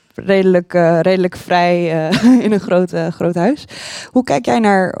woonde redelijk vrij in een groot huis. Hoe kijk jij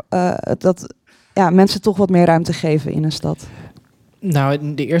naar dat mensen toch wat meer ruimte geven in een stad? Nou,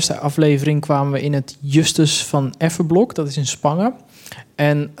 in de eerste aflevering kwamen we in het Justus van Effenblok. Dat is in Spangen.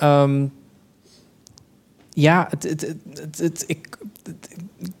 En ik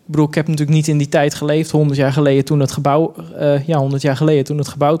bedoel, ik heb natuurlijk niet in die tijd geleefd, 100 jaar geleden toen het gebouw, 100 jaar geleden toen het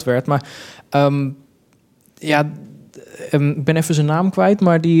gebouwd werd. Maar ik ben even zijn naam kwijt,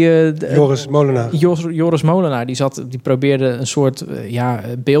 maar die... Joris Molenaar. Joris Molenaar, die probeerde een soort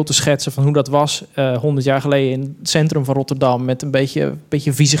beeld te schetsen van hoe dat was 100 jaar geleden in het centrum van Rotterdam. Met een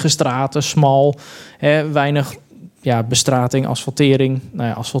beetje viezige straten, smal, weinig bestrating, asfaltering. Nou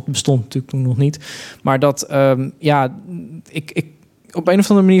ja, asfalt bestond natuurlijk toen nog niet. Maar dat, ik op een of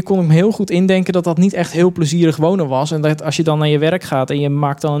andere manier kon ik me heel goed indenken dat dat niet echt heel plezierig wonen was. En dat als je dan naar je werk gaat en je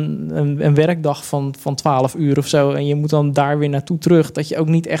maakt dan een werkdag van 12 uur of zo en je moet dan daar weer naartoe terug, dat je ook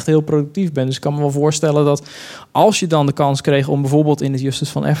niet echt heel productief bent. Dus ik kan me wel voorstellen dat als je dan de kans kreeg om bijvoorbeeld in het Justus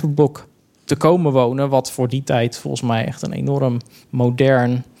van Effenblok te komen wonen, wat voor die tijd volgens mij echt een enorm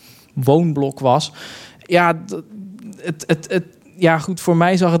modern woonblok was. Goed, voor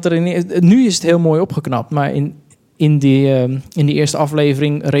mij zag het erin. Nu is het heel mooi opgeknapt, maar in die eerste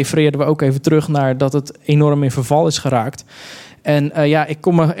aflevering refereerden we ook even terug naar dat het enorm in verval is geraakt. En ik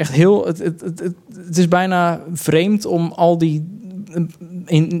kom me echt heel... Het is bijna vreemd om al die...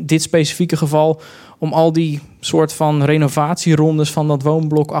 In dit specifieke geval... om al die soort van renovatierondes van dat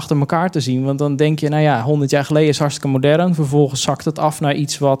woonblok achter elkaar te zien. Want dan denk je, 100 jaar geleden is hartstikke modern. Vervolgens zakt het af naar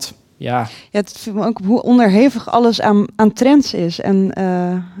iets wat... Ja, het viel me ook hoe onderhevig alles aan trends is. En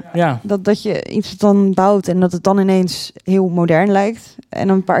dat je iets dan bouwt en dat het dan ineens heel modern lijkt. En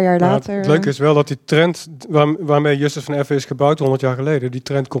een paar jaar later... Het leuke is wel dat die trend waarmee Justus van Effen is gebouwd 100 jaar geleden, die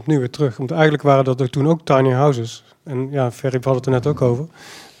trend komt nu weer terug. Want eigenlijk waren dat toen ook tiny houses. En Ferry had het er net ook over.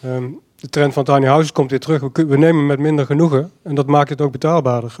 De trend van tiny houses komt weer terug. We nemen met minder genoegen en dat maakt het ook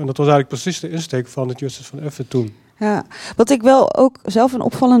betaalbaarder. En dat was eigenlijk precies de insteek van het Justus van Effen toen. Ja, wat ik wel ook zelf een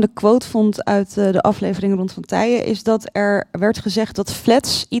opvallende quote vond uit de aflevering rond Van Tijjen, is dat er werd gezegd dat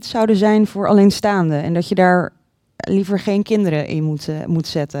flats iets zouden zijn voor alleenstaanden en dat je daar liever geen kinderen in moet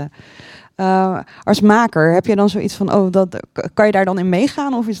zetten. Als maker heb je dan zoiets van, kan je daar dan in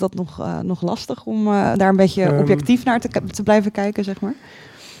meegaan of is dat nog lastig om daar een beetje objectief naar te blijven kijken, zeg maar?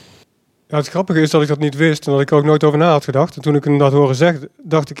 Ja, het grappige is dat ik dat niet wist en dat ik er ook nooit over na had gedacht. En toen ik hem dat horen zeggen,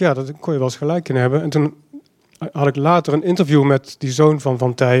 dacht ik, dat kon je wel eens gelijk in hebben. En toen had ik later een interview met die zoon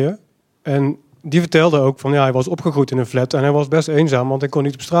van Tijjen. En die vertelde ook van, hij was opgegroeid in een flat en hij was best eenzaam, want hij kon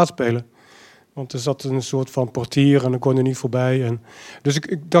niet op straat spelen. Want er zat een soort van portier en dan kon je niet voorbij. Dus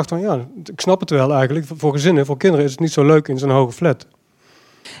ik dacht van, ik snap het wel eigenlijk. Voor gezinnen, voor kinderen is het niet zo leuk in zo'n hoge flat.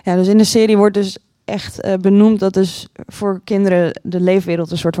 Ja, dus in de serie wordt dus echt benoemd dat dus voor kinderen de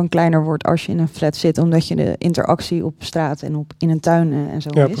leefwereld een soort van kleiner wordt als je in een flat zit, omdat je de interactie op straat en in een tuin en zo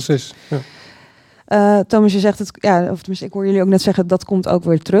Ja, mist. precies. Ja. Thomas, je zegt het, of tenminste, ik hoor jullie ook net zeggen, dat komt ook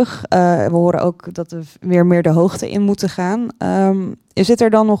weer terug. We horen ook dat we weer meer de hoogte in moeten gaan. Zit er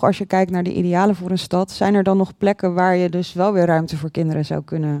dan nog, als je kijkt naar de idealen voor een stad, zijn er dan nog plekken waar je dus wel weer ruimte voor kinderen zou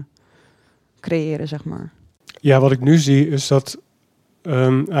kunnen creëren, zeg maar? Ja, wat ik nu zie is dat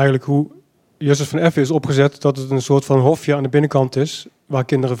eigenlijk hoe Justus van Effen is opgezet, dat het een soort van hofje aan de binnenkant is, waar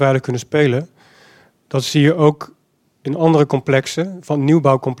kinderen veilig kunnen spelen. Dat zie je ook in andere complexen, van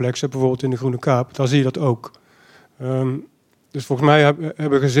nieuwbouwcomplexen, bijvoorbeeld in de Groene Kaap, daar zie je dat ook. Dus volgens mij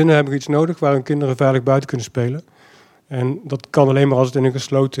hebben gezinnen iets nodig waar hun kinderen veilig buiten kunnen spelen. En dat kan alleen maar als het in een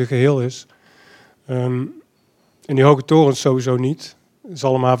gesloten geheel is. In die hoge torens sowieso niet.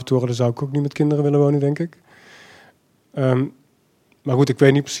 Zalmhaventoren, daar zou ik ook niet met kinderen willen wonen, denk ik. Maar goed, ik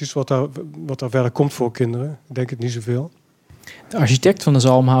weet niet precies wat daar verder komt voor kinderen. Ik denk het niet zoveel. De architect van de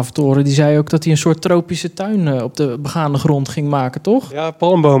Zalmhaventoren die zei ook dat hij een soort tropische tuin op de begaande grond ging maken, toch? Ja,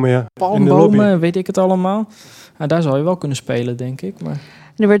 palmbomen, ja. Palmbomen, weet ik het allemaal. Nou, daar zou je wel kunnen spelen, denk ik. Maar...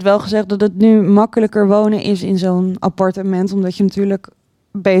 Er werd wel gezegd dat het nu makkelijker wonen is in zo'n appartement, omdat je natuurlijk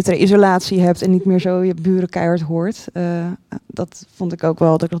betere isolatie hebt en niet meer zo je buren keihard hoort. Dat vond ik ook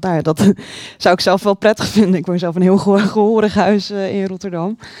wel. Dat zou ik zelf wel prettig vinden. Ik woon zelf een heel gehoorig huis in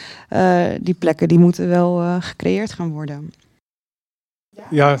Rotterdam. Die plekken die moeten wel gecreëerd gaan worden.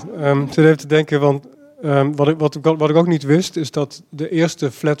 Ja, ik zit even te denken, want wat ik ook niet wist, is dat de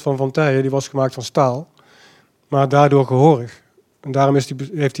eerste flat van Van Tijjen, die was gemaakt van staal, maar daardoor gehoorig. En daarom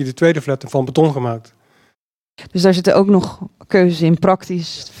heeft hij de tweede flat van beton gemaakt. Dus daar zitten ook nog keuzes in,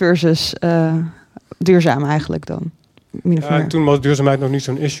 praktisch versus duurzaam eigenlijk dan. Ja, toen was duurzaamheid nog niet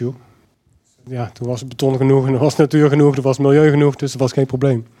zo'n issue. Ja, toen was het beton genoeg en er was natuur genoeg, er was milieu genoeg, dus dat was geen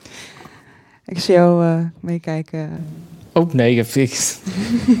probleem. Ik zie jou meekijken. Oh nee,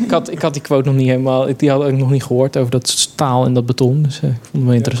 ik had die quote nog niet helemaal. Die had ik nog niet gehoord over dat staal en dat beton. Dus ik vond het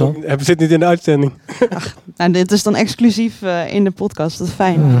wel interessant. Het zit niet in de uitzending. Nou, dit is dan exclusief in de podcast. Dat is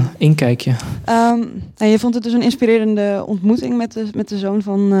fijn. Inkijkje. Je vond het dus een inspirerende ontmoeting met de zoon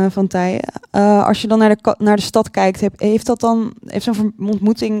van Tijjen. Als je dan naar de stad kijkt, heeft zo'n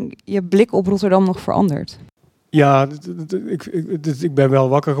ontmoeting je blik op Rotterdam nog veranderd? Ja, ik ben wel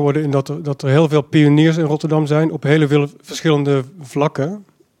wakker geworden in dat er heel veel pioniers in Rotterdam zijn op hele veel verschillende vlakken.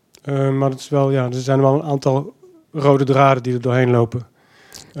 Maar het is wel, er zijn wel een aantal rode draden die er doorheen lopen.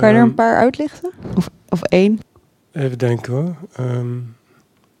 Kan je er een paar uitlichten? Of één? Even denken hoor.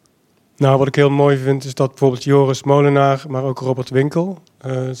 Nou, wat ik heel mooi vind is dat bijvoorbeeld Joris Molenaar, maar ook Robert Winkel.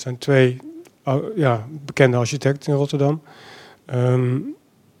 Het zijn twee bekende architecten in Rotterdam.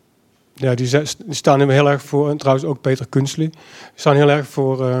 Die staan heel erg voor, en trouwens ook Peter Kunstli, staan heel erg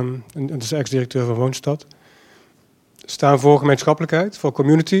voor, en dat is de ex-directeur van Woonstad, staan voor gemeenschappelijkheid, voor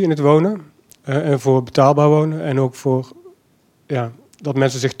community in het wonen en voor betaalbaar wonen en ook voor dat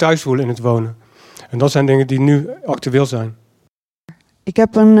mensen zich thuis voelen in het wonen. En dat zijn dingen die nu actueel zijn. Ik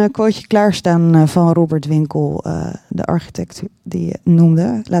heb een quoteje klaarstaan van Robert Winkel, de architect die je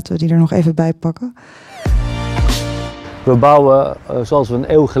noemde. Laten we die er nog even bij pakken. We bouwen zoals we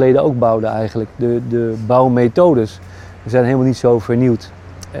een eeuw geleden ook bouwden eigenlijk. De bouwmethodes zijn helemaal niet zo vernieuwd.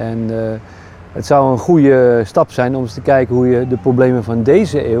 En het zou een goede stap zijn om eens te kijken hoe je de problemen van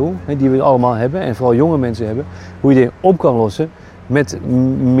deze eeuw, die we allemaal hebben en vooral jonge mensen hebben, hoe je die op kan lossen met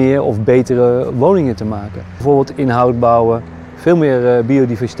meer of betere woningen te maken. Bijvoorbeeld inhoud bouwen, veel meer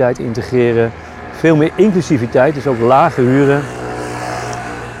biodiversiteit integreren, veel meer inclusiviteit, dus ook lage huren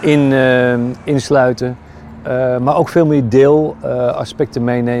insluiten. Maar ook veel meer deelaspecten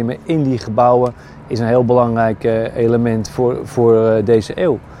meenemen in die gebouwen is een heel belangrijk element voor deze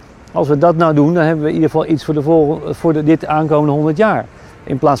eeuw. Als we dat nou doen, dan hebben we in ieder geval iets voor dit aankomende 100 jaar.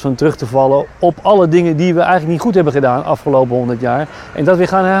 In plaats van terug te vallen op alle dingen die we eigenlijk niet goed hebben gedaan de afgelopen 100 jaar. En dat weer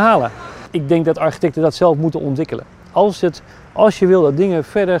gaan herhalen. Ik denk dat architecten dat zelf moeten ontwikkelen. Als je wil dat dingen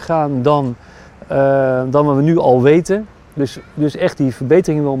verder gaan dan wat we nu al weten. Dus echt die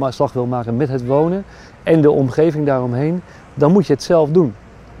verbetering slag wil maken met het wonen en de omgeving daaromheen, dan moet je het zelf doen.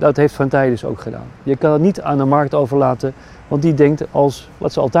 Dat heeft Van Tijjen dus ook gedaan. Je kan het niet aan de markt overlaten, want die denkt als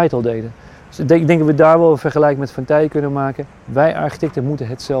wat ze altijd al deden. Dus ik denk dat we daar wel een vergelijking met Van Tijjen kunnen maken. Wij architecten moeten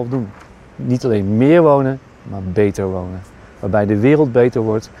het zelf doen. Niet alleen meer wonen, maar beter wonen. Waarbij de wereld beter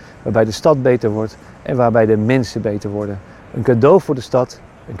wordt, waarbij de stad beter wordt en waarbij de mensen beter worden. Een cadeau voor de stad,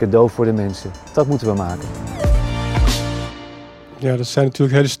 een cadeau voor de mensen. Dat moeten we maken. Ja, dat zijn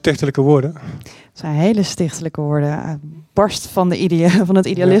natuurlijk hele stichtelijke woorden. Het zijn hele stichtelijke woorden. Barst van het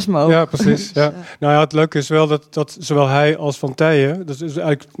idealisme ook. Ja, precies. Ja. Nou ja, het leuke is wel dat zowel hij als Van Tijjen, dat is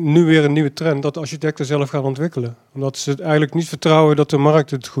eigenlijk nu weer een nieuwe trend, dat de architecten zelf gaan ontwikkelen. Omdat ze het eigenlijk niet vertrouwen dat de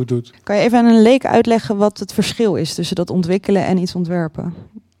markt het goed doet. Kan je even aan een leek uitleggen wat het verschil is tussen dat ontwikkelen en iets ontwerpen?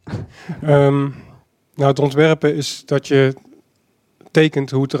 Het ontwerpen is dat je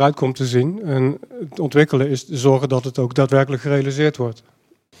tekent hoe het eruit komt te zien. En het ontwikkelen is zorgen dat het ook daadwerkelijk gerealiseerd wordt.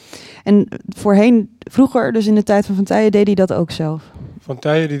 En vroeger, dus in de tijd van Van Tijjen, deed hij dat ook zelf? Van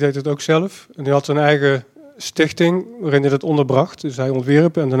Tijjen die deed het ook zelf. En die had zijn eigen stichting waarin hij dat onderbracht. Dus hij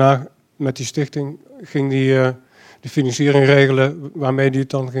ontwierp en daarna met die stichting ging hij de financiering regelen waarmee hij het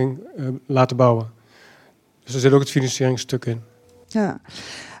dan ging laten bouwen. Dus er zit ook het financieringsstuk in. Ja.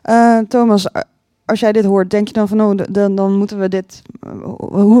 Thomas, als jij dit hoort, denk je dan van dan moeten we dit...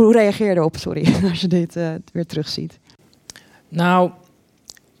 Hoe reageer je erop, sorry, als je dit weer terugziet? Nou,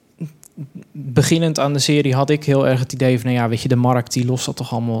 beginnend aan de serie had ik heel erg het idee van, weet je, de markt die lost dat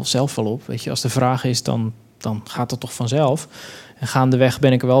toch allemaal zelf wel op. Weet je, als de vraag is, dan gaat dat toch vanzelf. En gaandeweg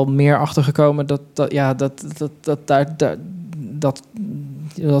ben ik er wel meer achter gekomen dat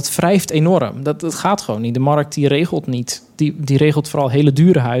wrijft enorm. Dat gaat gewoon niet. De markt die regelt niet. Die regelt vooral hele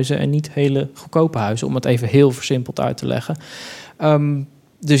dure huizen en niet hele goedkope huizen, om het even heel versimpeld uit te leggen.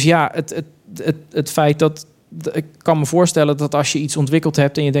 Dus ja, het feit ik kan me voorstellen dat als je iets ontwikkeld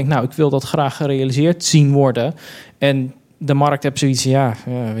hebt en je denkt, nou, ik wil dat graag gerealiseerd zien worden. En de markt heeft zoiets,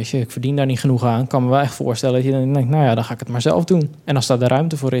 weet je, ik verdien daar niet genoeg aan. Ik kan me wel echt voorstellen dat je dan denkt, nou ja, dan ga ik het maar zelf doen. En als daar de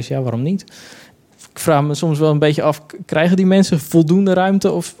ruimte voor is, ja, waarom niet? Ik vraag me soms wel een beetje af, krijgen die mensen voldoende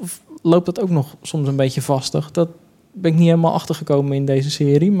ruimte of loopt dat ook nog soms een beetje vastig? Dat ben ik niet helemaal achtergekomen in deze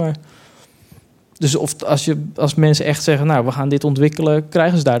serie, maar... Dus of als mensen echt zeggen, nou, we gaan dit ontwikkelen,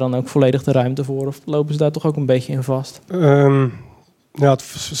 krijgen ze daar dan ook volledig de ruimte voor? Of lopen ze daar toch ook een beetje in vast? Het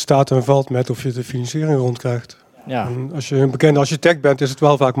staat en valt met of je de financiering rondkrijgt. Ja. En als je een bekende architect bent, is het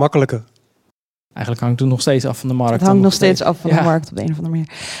wel vaak makkelijker. Eigenlijk hangt het nog steeds af van de markt. Het hangt nog steeds af van de markt op de een of andere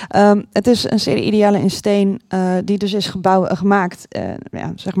manier. Het is een serie Idealen in Steen die dus is gemaakt,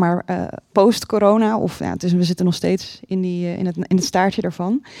 zeg maar post-corona. Of we zitten nog steeds in het staartje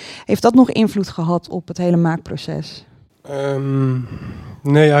daarvan. Heeft dat nog invloed gehad op het hele maakproces?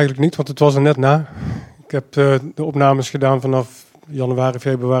 Nee, eigenlijk niet, want het was er net na. Ik heb de opnames gedaan vanaf januari,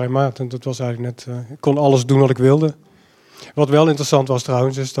 februari, maart. En dat was eigenlijk net... ik kon alles doen wat ik wilde. Wat wel interessant was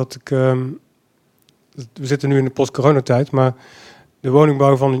trouwens, is dat ik... we zitten nu in de post-coronatijd, maar de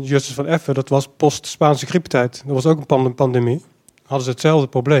woningbouw van Justus van Effe, dat was post-Spaanse grieptijd. Dat was ook een pandemie. Hadden ze hetzelfde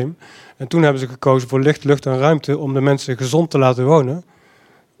probleem. En toen hebben ze gekozen voor licht, lucht en ruimte om de mensen gezond te laten wonen.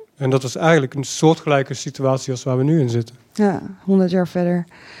 En dat was eigenlijk een soortgelijke situatie als waar we nu in zitten. Ja, 100 jaar verder.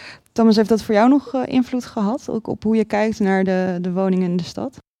 Thomas, heeft dat voor jou nog invloed gehad? Ook op hoe je kijkt naar de woningen in de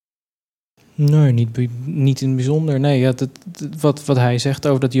stad? Nee, niet in het bijzonder. Nee, ja, wat hij zegt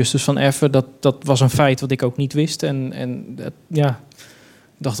over dat Justus van Effe, dat was een feit wat ik ook niet wist. En ik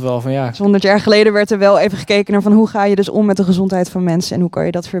dacht wel van ja... Dus 100 jaar geleden werd er wel even gekeken naar van hoe ga je dus om met de gezondheid van mensen en hoe kan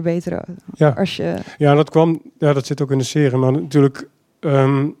je dat verbeteren? Ja, ja, dat zit ook in de serie. Maar natuurlijk,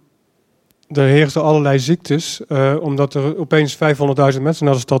 er heersten allerlei ziektes, omdat er opeens 500.000 mensen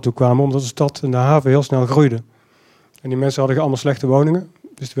naar de stad toe kwamen, omdat de stad en de haven heel snel groeiden. En die mensen hadden allemaal slechte woningen,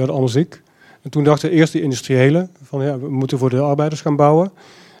 dus die werden allemaal ziek. En toen dachten eerst de industriëlen van ja, we moeten voor de arbeiders gaan bouwen.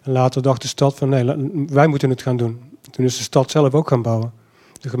 En later dacht de stad van nee, wij moeten het gaan doen. Toen is de stad zelf ook gaan bouwen,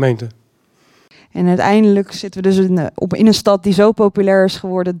 de gemeente. En uiteindelijk zitten we dus in een stad die zo populair is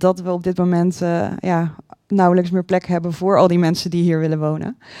geworden dat we op dit moment nauwelijks meer plek hebben voor al die mensen die hier willen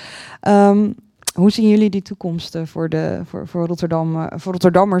wonen. Hoe zien jullie die toekomst voor Rotterdam, voor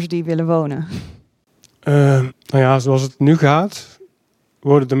Rotterdammers die willen wonen? Zoals het nu gaat,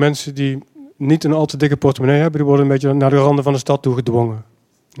 worden de mensen die niet een al te dikke portemonnee hebben, die worden een beetje naar de randen van de stad toe gedwongen.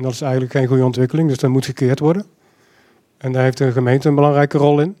 En dat is eigenlijk geen goede ontwikkeling, dus dat moet gekeerd worden. En daar heeft de gemeente een belangrijke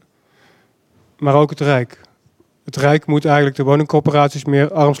rol in. Maar ook het Rijk. Het Rijk moet eigenlijk de woningcorporaties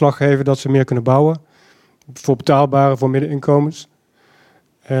meer armslag geven, dat ze meer kunnen bouwen. Voor betaalbare, voor middeninkomens.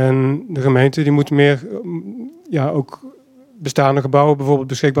 En de gemeente die moet meer ook bestaande gebouwen bijvoorbeeld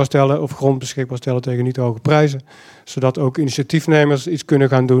beschikbaar stellen of grond beschikbaar stellen tegen niet hoge prijzen. Zodat ook initiatiefnemers iets kunnen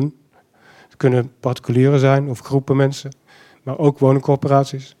gaan doen. Het kunnen particulieren zijn of groepen mensen, maar ook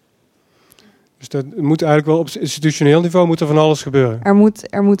woningcorporaties. Dus dat moet eigenlijk wel op institutioneel niveau moet er van alles gebeuren.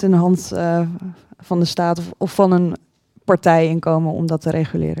 Er moet een hand van de staat of van een partij in komen om dat te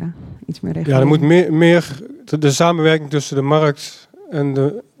reguleren. Iets meer reguleren. Ja, er moet meer de samenwerking tussen de markt en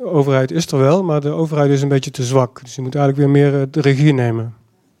de overheid is er wel, maar de overheid is een beetje te zwak. Dus je moet eigenlijk weer meer de regie nemen.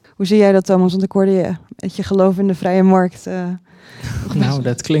 Hoe zie jij dat, Thomas? Want ik hoorde je met je geloof in de vrije markt. Nou,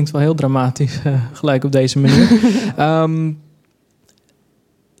 dat klinkt wel heel dramatisch, gelijk op deze manier.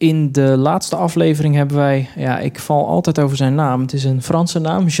 In de laatste aflevering hebben wij... Ja, ik val altijd over zijn naam. Het is een Franse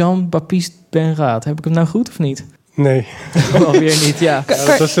naam, Jean-Baptiste Benraad. Heb ik hem nou goed of niet? Nee. Alweer niet, ja.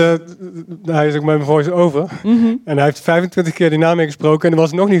 Hij is ook met mijn voice-over. Mm-hmm. En hij heeft 25 keer die naam ingesproken en dat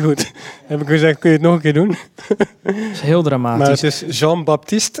was nog niet goed. Heb ik gezegd, kun je het nog een keer doen? Dat is heel dramatisch. Maar het is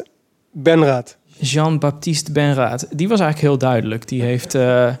Jean-Baptiste Benraad. Jean-Baptiste Benraad. Die was eigenlijk heel duidelijk. Die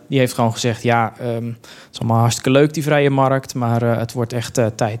heeft gewoon gezegd, het is allemaal hartstikke leuk die vrije markt, maar het wordt echt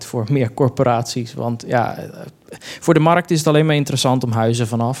tijd voor meer corporaties. Want voor de markt is het alleen maar interessant om huizen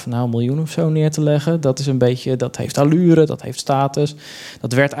vanaf $1 miljoen of zo neer te leggen. Dat is een beetje, dat heeft allure, dat heeft status.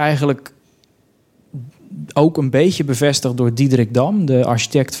 Dat werd eigenlijk ook een beetje bevestigd door Diederik Dam, de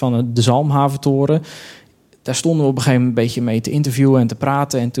architect van de Zalmhaventoren. Daar stonden we op een gegeven moment een beetje mee te interviewen en te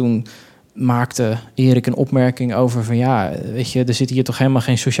praten. En toen maakte Erik een opmerking over van weet je, er zitten hier toch helemaal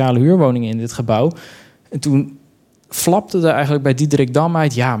geen sociale huurwoningen in dit gebouw. En toen flapte er eigenlijk bij Diederik Dam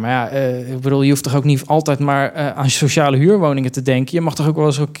uit, ik bedoel, je hoeft toch ook niet altijd maar aan sociale huurwoningen te denken. Je mag toch ook wel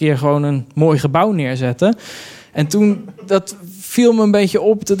eens een keer gewoon een mooi gebouw neerzetten. En toen, dat viel me een beetje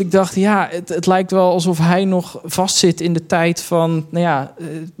op dat ik dacht... ja, het lijkt wel alsof hij nog vastzit in de tijd van...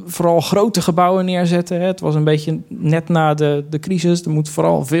 vooral grote gebouwen neerzetten. Hè. Het was een beetje net na de crisis. Er moet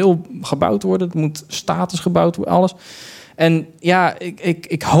vooral veel gebouwd worden. Er moet status gebouwd worden, alles. En ja,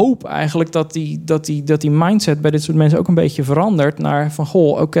 ik hoop eigenlijk dat die mindset bij dit soort mensen ook een beetje verandert... naar van,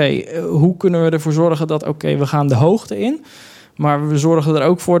 hoe kunnen we ervoor zorgen dat... we gaan de hoogte in... maar we zorgen er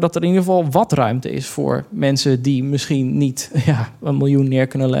ook voor dat er in ieder geval wat ruimte is... voor mensen die misschien niet $1 miljoen neer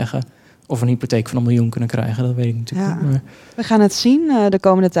kunnen leggen... of een hypotheek van $1 miljoen kunnen krijgen. Dat weet ik natuurlijk niet. Maar... We gaan het zien de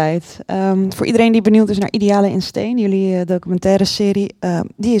komende tijd. Voor iedereen die benieuwd is naar Idealen in Steen... jullie documentaire serie...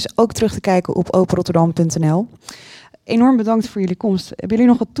 die is ook terug te kijken op openrotterdam.nl. Enorm bedankt voor jullie komst. Hebben jullie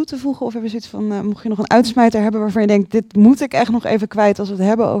nog wat toe te voegen? Of hebben we zoiets van, mocht je nog een uitsmijter hebben... waarvan je denkt, dit moet ik echt nog even kwijt... als we het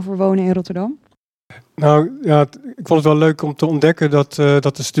hebben over wonen in Rotterdam? Nou ja, ik vond het wel leuk om te ontdekken dat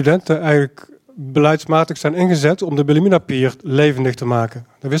de studenten eigenlijk beleidsmatig zijn ingezet om de Wilhelminapier levendig te maken.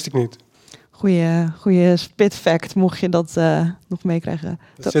 Dat wist ik niet. Goeie spit fact, mocht je dat nog meekrijgen.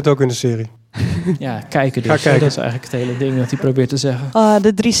 Dat zit ook in de serie. Ja, kijken dus. Dat is eigenlijk het hele ding dat hij probeert te zeggen.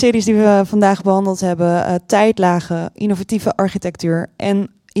 De 3 series die we vandaag behandeld hebben... Tijdlagen, innovatieve architectuur en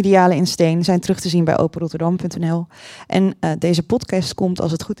Idealen in Steen... zijn terug te zien bij openrotterdam.nl. En deze podcast komt,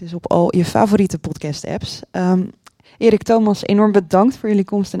 als het goed is, op al je favoriete podcast-apps. Erik, Thomas, enorm bedankt voor jullie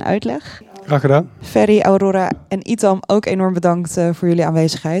komst en uitleg. Graag gedaan. Ferry, Aurora en Itam, ook enorm bedankt voor jullie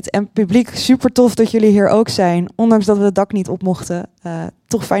aanwezigheid. En publiek, super tof dat jullie hier ook zijn. Ondanks dat we het dak niet op mochten.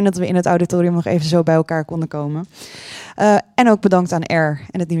 Toch fijn dat we in het auditorium nog even zo bij elkaar konden komen. En ook bedankt aan R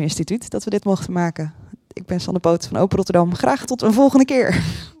en het Nieuwe Instituut dat we dit mochten maken. Ik ben Sanne Poot van Open Rotterdam. Graag tot een volgende keer.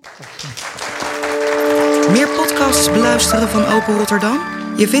 Meer podcasts beluisteren van Open Rotterdam?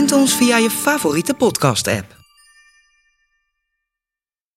 Je vindt ons via je favoriete podcast-app.